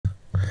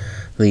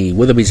The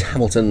Weatherbys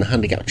Hamilton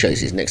handicap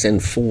chases. Next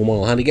end 4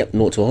 mile handicap,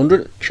 0 to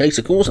 100. Chase,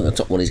 of course, and the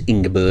top one is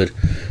Ingerbird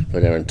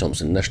for Darren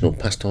Thompson. National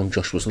Pastime,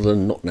 Joshua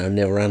Sutherland. Not Now,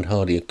 Never, and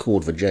Hardy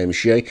Accord for James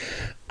Shea.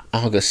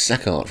 Argus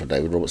Sackart for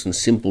David Robertson.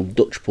 Simple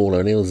Dutch, Paul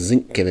O'Neill.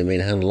 Zinc, Kevin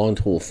Minhan. Lined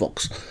Hall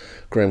Fox,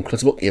 Graham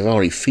Clutterbuck.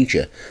 Yavari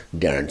Feature,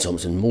 Darren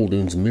Thompson.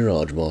 Muldoon's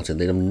Mirage, Martin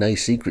Lidham. Nay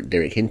Secret,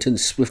 Derek Hinton.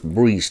 Swift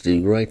Breeze,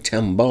 Stu Gray.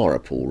 Tambara,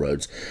 Paul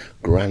Rhodes.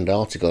 Grand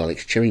Article,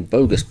 Alex Cherry.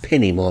 Bogus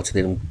Penny,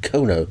 Martin Lidham.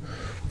 Kono,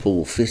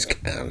 Paul Fisk,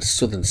 and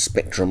Southern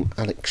Spectrum,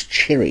 Alex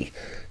Cherry.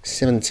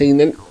 17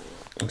 then.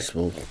 This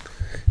will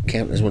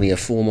count as one of your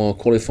 4 mile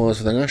qualifiers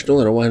for the National.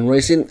 They're away in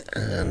racing.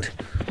 And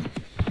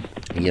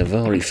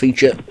Yavari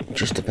Feature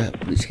just about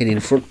put its head in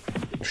front.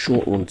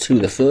 Short run to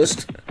the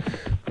first,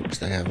 which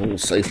they have all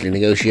safely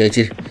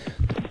negotiated.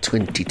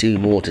 22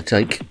 more to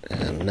take.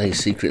 And Nay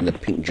Secret in the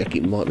pink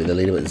jacket might be the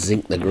leader, but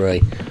Zinc the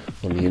Grey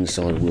on the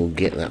inside will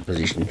get that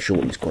position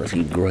short. There's quite a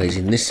few greys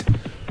in this.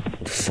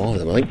 5 of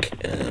them, I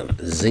think, and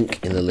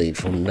Zinc in the lead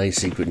from Nay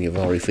Secret and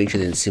Yavari Feature,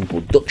 then Simple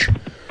Dutch,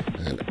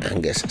 and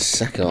Angus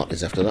Sackart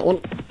is after that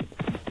one.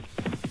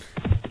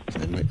 So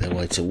they make their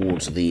way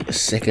towards the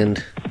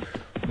second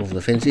of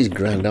the fences.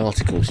 Grand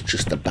Article's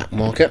just the back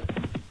marker.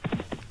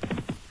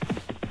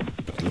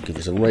 Looking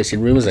for some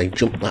racing room as they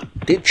jump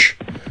that ditch.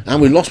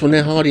 And we lost one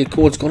there. Hardy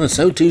Accord's gone, and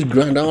so too's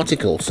Grand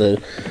Article. So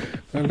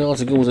Grand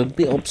Article was a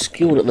bit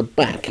obscured at the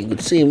back. You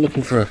could see him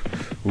looking for a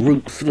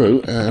route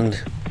through,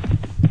 and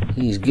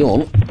he's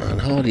gone,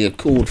 and Hardy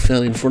Accord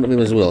fell in front of him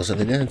as well. So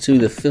they're down to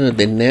the third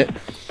then now.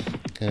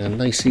 And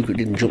Nay Secret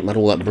didn't jump that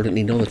all that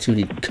brilliantly, neither too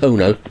did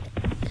Kono.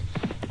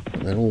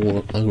 But they're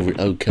all over it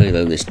okay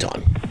though this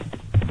time.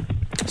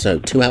 So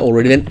 2 out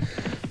already then.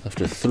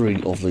 After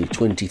 3 of the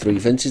 23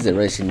 fences, they're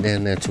racing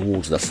down now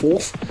towards the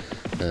 4th.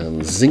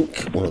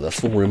 Zinc, one of the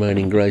 4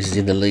 remaining greys, is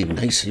in the lead.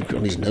 Nay Secret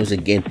on his nose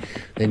again.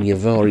 Then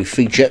Yavari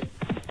Feature.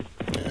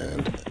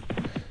 And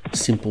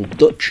Simple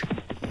Dutch.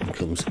 Here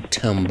comes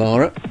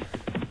Tambara.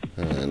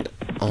 And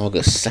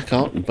Argus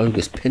Sackart,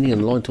 Bogus Penny,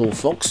 and Lighthall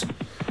Fox.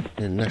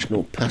 And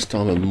National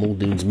Pastime and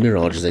Muldoon's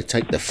Mirage as they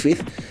take the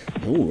 5th.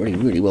 Already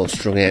really well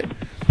strung out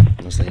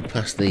as they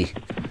pass the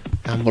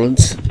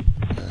ambulance.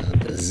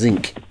 And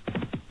Zinc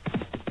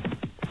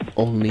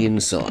on the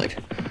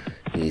inside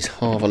is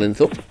half a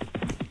length up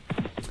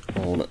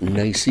on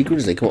Nay Secret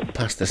as they come up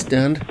past the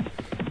stand.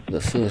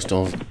 The first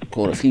of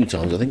quite a few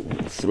times, I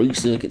think. 3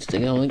 circuits to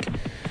go, I think.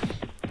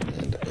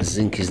 And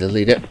Zinc is the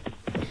leader.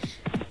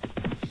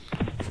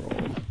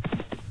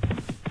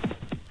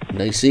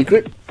 Nay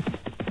Secret.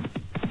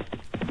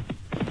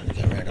 I'm going to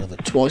go around another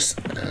twice,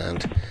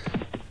 and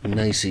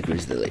Nay Secret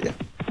is the leader.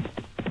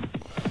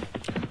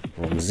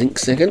 From Zinc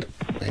second,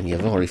 and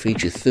Yavari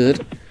Feature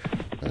third,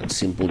 and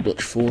Simple Dutch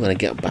 4th. Then a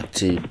gap back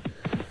to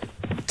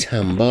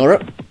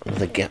Tambara,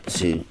 another gap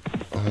to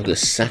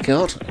Argus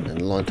Sackart, and then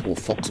Lighthall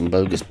Fox and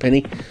Bogus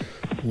Penny.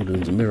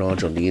 Muldoon's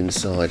Mirage on the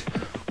inside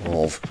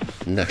of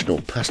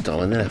National Pastime,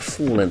 and then a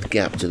 4-length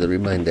gap to the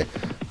remainder.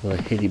 Well,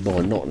 headed by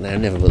Not Now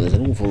Never, but there's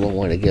an awful long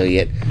way to go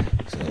yet,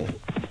 so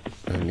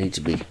no need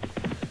to be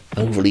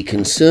overly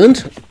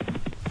concerned.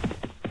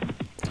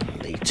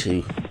 The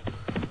 2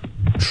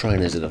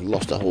 trainers that have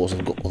lost a horse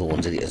have got other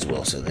ones in it as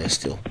well, so they're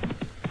still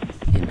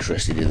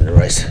interested in the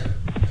race.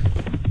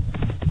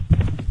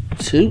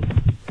 2,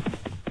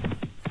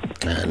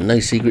 and Nay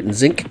Secret and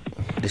Zinc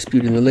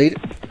disputing the lead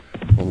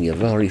on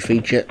Yavari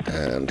Feature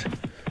and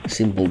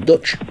Simple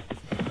Dutch.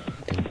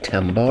 Then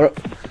Tambara,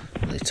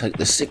 they take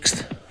the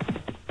 6th.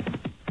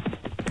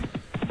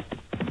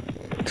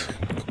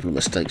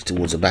 Mistakes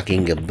towards the back.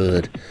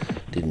 Ingerbird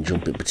didn't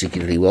jump it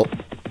particularly well.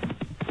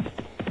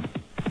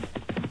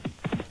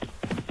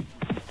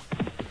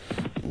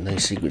 Nay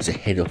Secret's a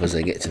head up as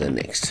they get to the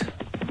next.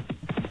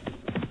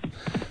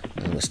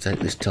 A mistake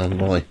this time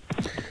by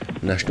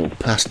National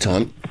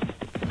Pastime.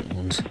 That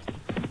one's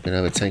been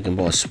overtaken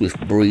by Swift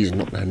Breeze.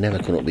 Not Now Never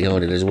come up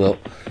behind it as well.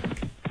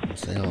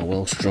 So they are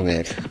well strung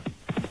out.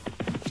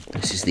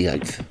 This is the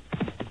 8th.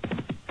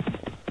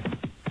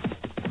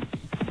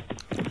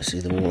 I see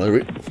them all over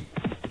it.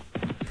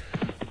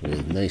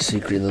 With Nay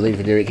Secret in the lead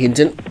for Derek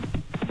Hinton.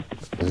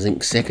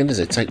 Zinc second as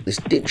they take this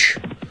ditch.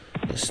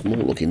 A small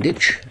looking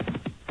ditch.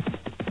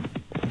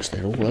 Once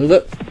they're all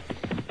over.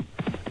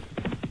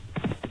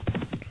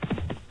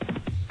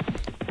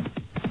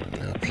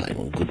 Now playing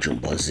one good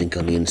jump by Zinc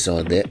on the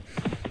inside there.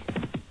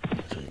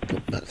 So we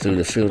got back through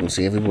the field and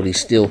see everybody's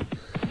still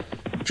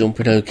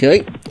jumping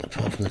okay.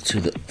 Apart from the 2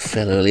 that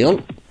fell early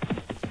on.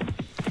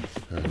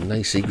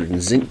 Nay Secret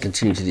and Zinc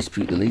continue to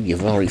dispute the lead.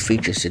 Yavari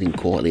Feature sitting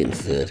quietly in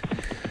 3rd.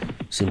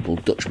 Simple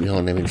Dutch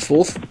behind them in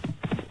 4th.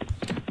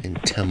 Then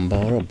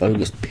Tambara,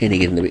 Bogus Penny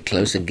getting a bit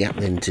closer. Gap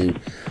then to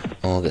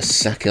Argus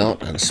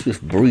Sackart, and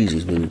Swift Breeze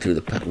who's moving through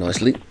the pack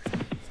nicely.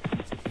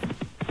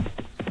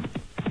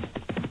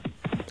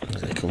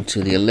 As they come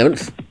to the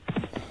 11th.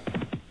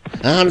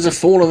 And there's a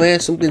faller there.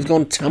 Something's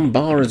gone.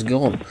 Tambara's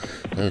gone.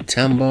 So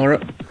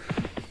Tambara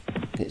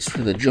gets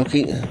through the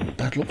jockey.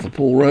 Bad luck for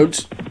Paul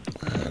Rhodes.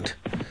 And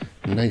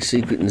Nay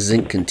Secret and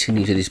Zinc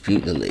continue to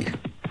dispute the lead.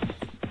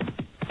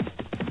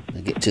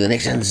 They get to the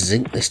next, and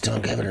Zinc this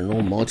time gave it an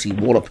almighty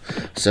wallop.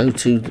 So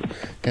too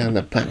down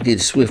the pack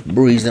did Swift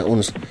Breeze. That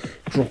one's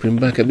dropping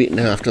back a bit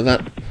now after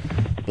that.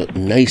 But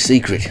Nay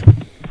Secret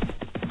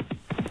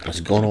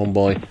has gone on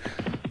by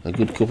a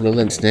good couple of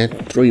lengths now,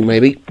 3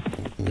 maybe.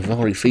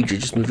 Navari Feature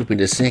just moved up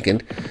into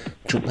second.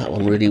 Jumped that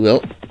one really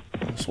well.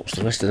 Let's watch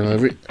the rest of them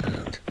over it.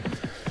 And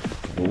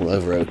all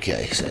over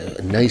okay. So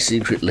Nay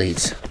Secret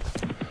leads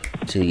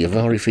to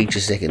Yavari Feature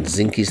second,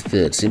 Zinc is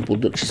third, Simple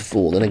Dutch is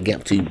fourth, then a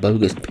gap to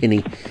Bogus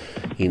Penny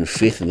in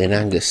fifth, and then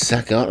Angus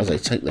Sackart as they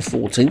take the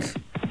 14th.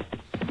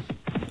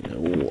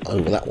 All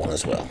over that one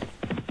as well.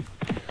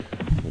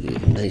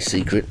 With Nay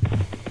Secret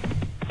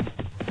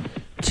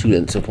 2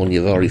 lengths up on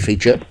Yavari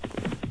Feature.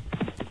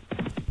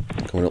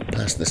 Coming up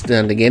past the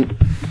stand again.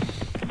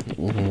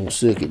 One more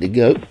circuit to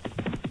go.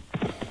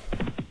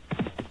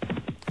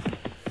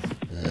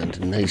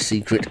 And Nay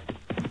Secret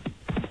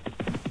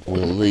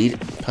will lead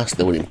past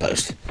the winning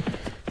post,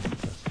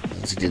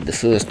 as he did the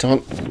first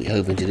time. We'll be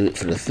hoping to do it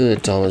for the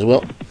third time as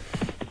well.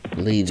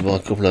 Leads by a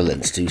couple of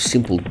lengths to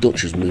Simple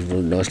Dutch, has moved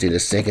really nicely to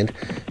second.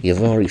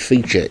 Yavari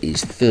Feature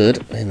is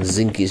third, and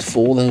Zinc is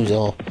fourth. Those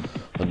are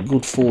a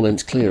good 4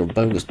 lengths clear of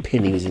Bogus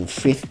Penny, was in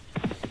fifth.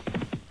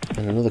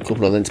 And another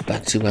couple of lengths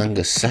back to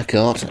Angus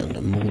Sackart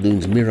and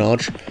Muldoon's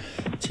Mirage.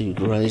 2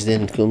 greys,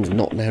 then comes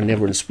Not Now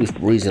Never and Swift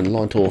Breeze and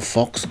Lightor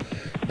Fox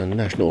and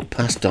National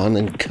Pastime,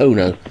 then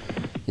Kono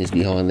is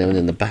behind them, and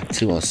then the back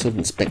 2 are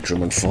Southern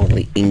Spectrum and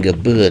finally Inga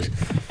Bird.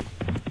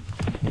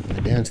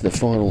 We're down to the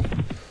final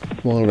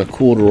mile and a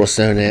quarter or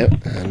so now,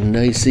 and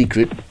Nay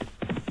Secret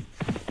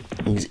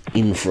is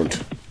in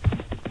front.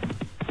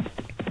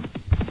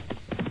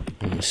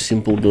 And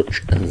Simple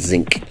Dutch and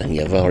Zinc and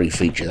Yavari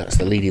Feature, that's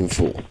the leading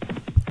 4.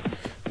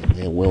 And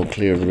they're well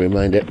clear of the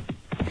remainder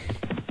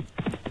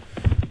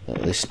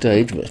at this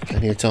stage, but there's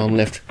plenty of time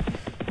left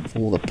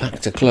for the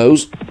pack to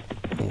close,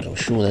 and I'm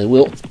sure they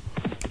will.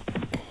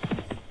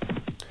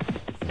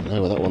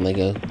 Over that one they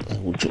go. They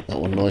will jump that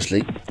one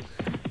nicely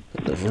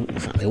at the front. In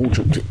fact, they all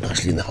jumped it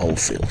nicely in the whole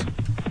field.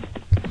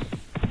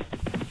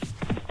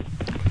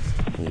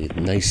 With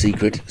Nay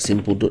Secret,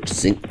 Simple Dutch,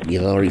 Zinc,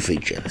 Yavari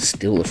Feature.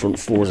 Still the front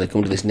 4 as they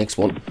come to this next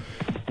one.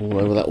 All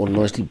over that one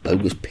nicely.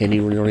 Bogus Penny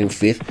running on in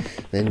 5th.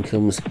 Then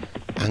comes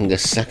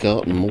Angus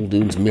Sackart and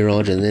Muldoon's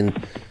Mirage, and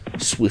then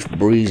Swift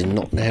Breeze and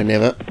Not Now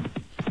Never.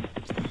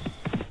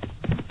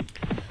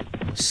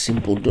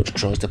 Simple Dutch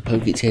tries to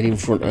poke its head in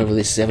front over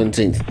this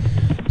 17th.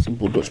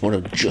 Simple Dutch might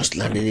have just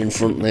landed in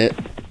front there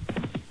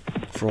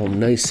from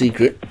Nay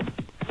Secret.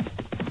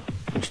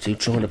 Those two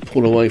trying to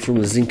pull away from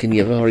the Zinc and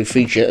Yavari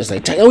Feature as they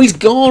take... Oh, he's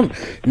gone!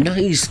 No,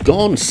 he's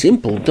gone.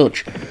 Simple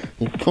Dutch.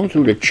 He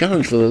conquered a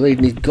challenge for the lead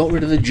and he's got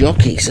rid of the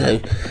jockey.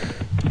 So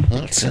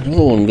that's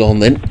another one gone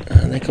then.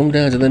 And they come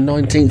down to the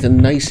 19th and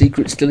Nay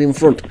Secret still in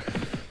front.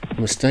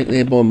 A mistake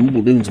there by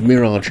Muldoon's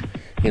Mirage.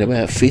 In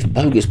about 5th,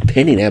 Bogus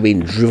Penny now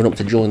being driven up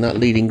to join that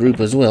leading group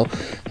as well.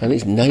 And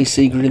it's Nay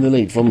Secret in the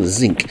lead from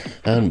Zinc.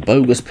 And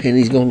Bogus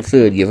Penny's gone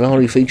 3rd.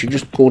 Yavari Feature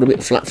just caught a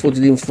bit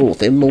flat-footed in 4th.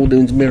 Then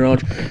Muldoon's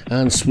Mirage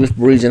and Swift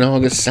Breeze and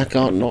Angus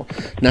Sackart.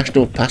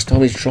 National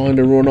Pastime is trying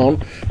to run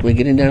on. We're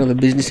getting down to the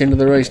business end of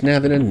the race now.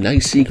 Then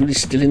Nay Secret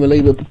is still in the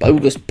lead, but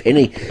Bogus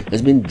Penny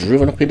has been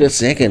driven up into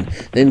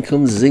 2nd. Then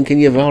comes Zinc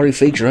and Yavari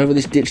Feature over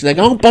this ditch. They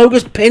go, oh,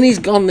 Bogus Penny's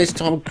gone this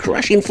time.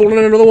 Crashing full, and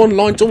another one.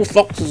 Lightor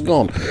Fox has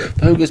gone.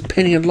 Bogus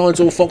Penny and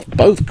Lightor Fox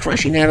both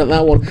crashing out at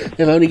that one.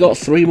 They've only got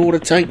 3 more to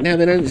take now.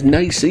 Then it's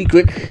Nay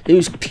Secret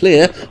who's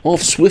clear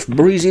of Swift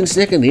Breeze in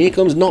 2nd. Here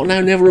comes Not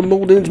Now Never and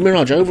Muldoon's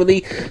Mirage. Over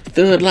the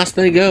 3rd last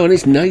they go, and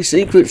it's Nay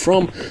Secret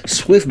from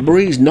Swift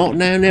Breeze, Not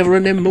Now Never,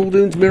 and then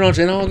Muldoon's Mirage.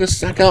 And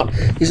Angus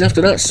Sackart is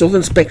after that.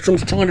 Southern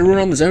Spectrum's trying to run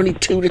on. There's only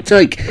 2 to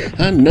take,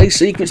 and Nay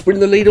Secret's been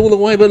in the lead all the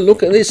way. But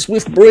look at this,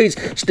 Swift Breeze.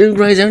 Stu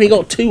Gray's only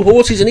got 2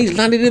 horses and he's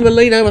landed in the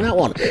lead over that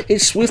one.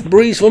 It's Swift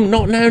Breeze from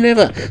Not Now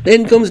Never.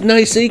 Then comes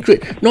Nay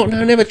Secret. Not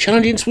Now Never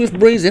challenging Swift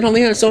Breeze. Then on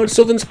the outside,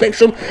 Southern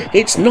Spectrum.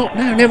 It's Not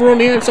Now Never on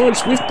the outside.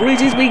 Swift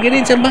Breeze is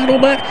beginning to battle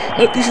back.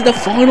 Oh, this is the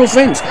final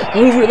fence.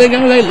 Over it they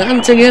go. They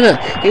land together.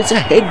 It's a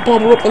head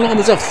bobber up the line.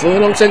 There's a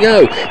furlong to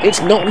go. It's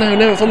Not Now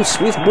Never from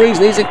Swift Breeze.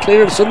 These are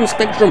clear of Southern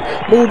Spectrum.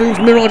 Muldoon's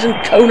Mirage and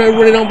Kono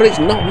running on, but it's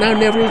Not Now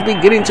Never who's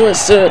beginning to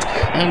assert.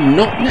 And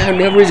Not Now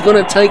Never is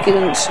going to take it.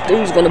 And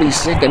Stu's going to be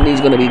 2nd.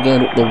 He's going to be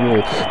going up the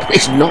wall. But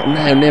it's Not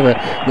Now Never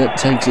that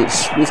takes it.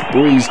 Swift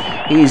Breeze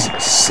is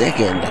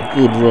 2nd. A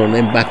good run.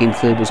 Then back in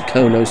 3rd was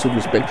Kono.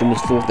 Southern Spectrum was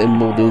 4th. Then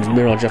Muldoon's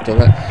Mirage after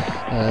that.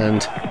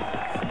 And,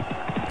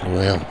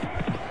 well,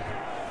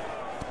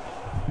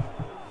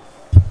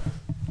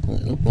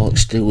 it looked like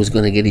Stu was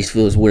going to get his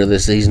first win of the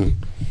season.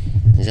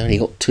 He's only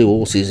got 2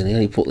 horses and he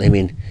only put them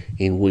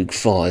in week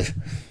 5.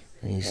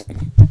 He's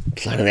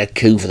planning a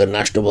coup for the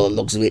National by the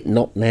looks of it.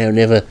 Not Now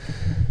Never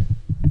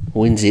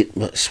wins it,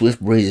 but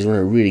Swift Breeze is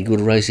running a really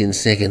good race in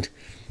 2nd.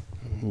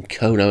 And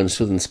Kono and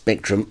Southern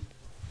Spectrum.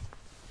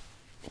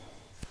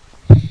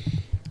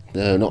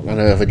 No, Not Now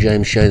Never for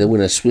James Shea, the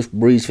winner. Swift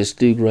Breeze for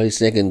Stu Gray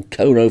 2nd.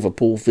 Kono for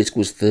Paul Fisk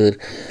was 3rd.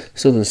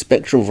 Southern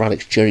Spectrum for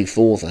Alex Cherry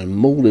 4th. And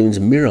Muldoon's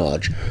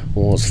Mirage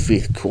was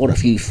 5th. Quite a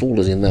few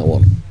fallers in that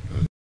one.